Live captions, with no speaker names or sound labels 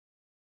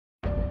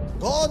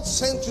God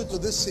sent you to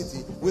this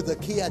city with a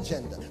key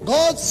agenda.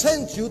 God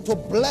sent you to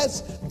bless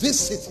this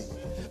city,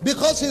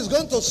 because he's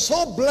going to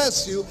so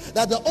bless you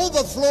that the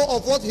overflow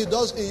of what he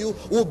does in you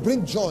will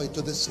bring joy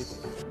to this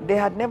city. They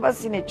had never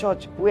seen a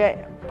church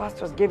where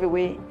pastors gave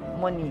away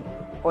money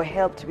or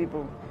helped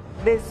people.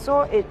 They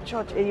saw a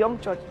church, a young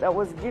church, that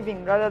was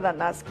giving rather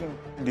than asking.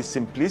 The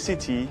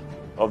simplicity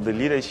of the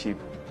leadership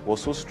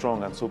was so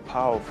strong and so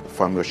powerful. The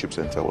Family Worship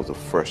Center was the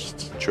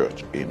first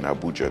church in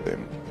Abuja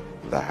then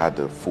that had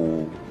a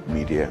full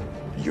media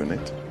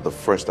unit. The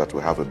first that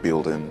will have a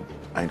building,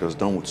 and it was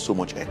done with so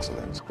much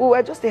excellence. We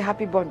were just a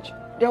happy bunch.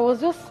 There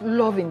was just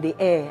love in the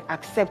air,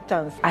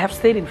 acceptance. I have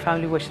stayed in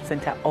Family Worship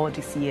Center all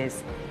these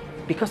years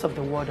because of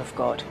the word of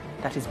God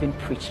that is being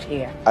preached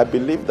here. I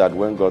believe that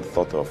when God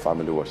thought of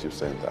Family Worship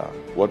Center,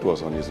 what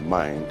was on his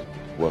mind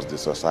was the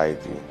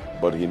society,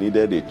 but he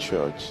needed a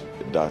church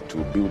that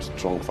will build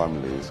strong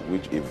families,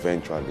 which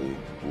eventually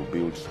will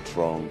build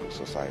strong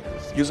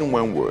societies. Using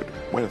one word,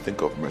 when I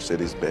think of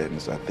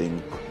Mercedes-Benz, I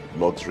think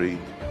luxury,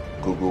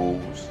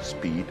 Google's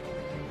speed.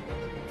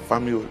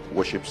 Family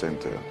Worship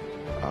Center,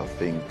 I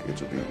think it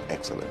will be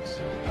excellence.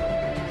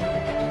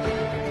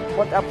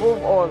 But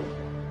above all,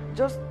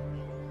 just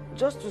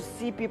to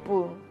see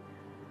people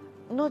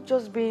not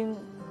just being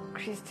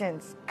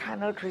Christians,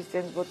 carnal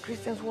Christians, but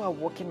Christians who are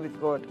walking with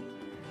God,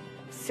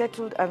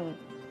 settled and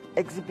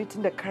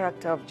exhibiting the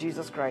character of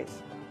Jesus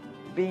Christ,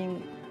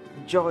 being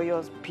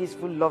joyous,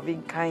 peaceful,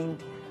 loving,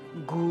 kind,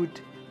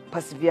 good,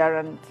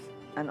 perseverant,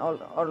 and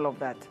all of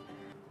that.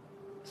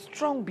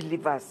 Strong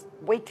believers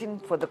waiting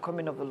for the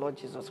coming of the Lord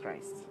Jesus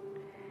Christ.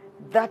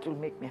 That will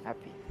make me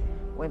happy.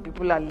 When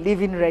people are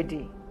living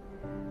ready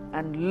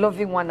and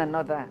loving one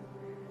another,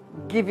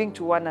 giving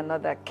to one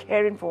another,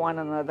 caring for one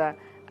another,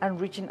 and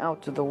reaching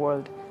out to the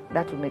world,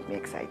 that will make me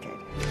excited.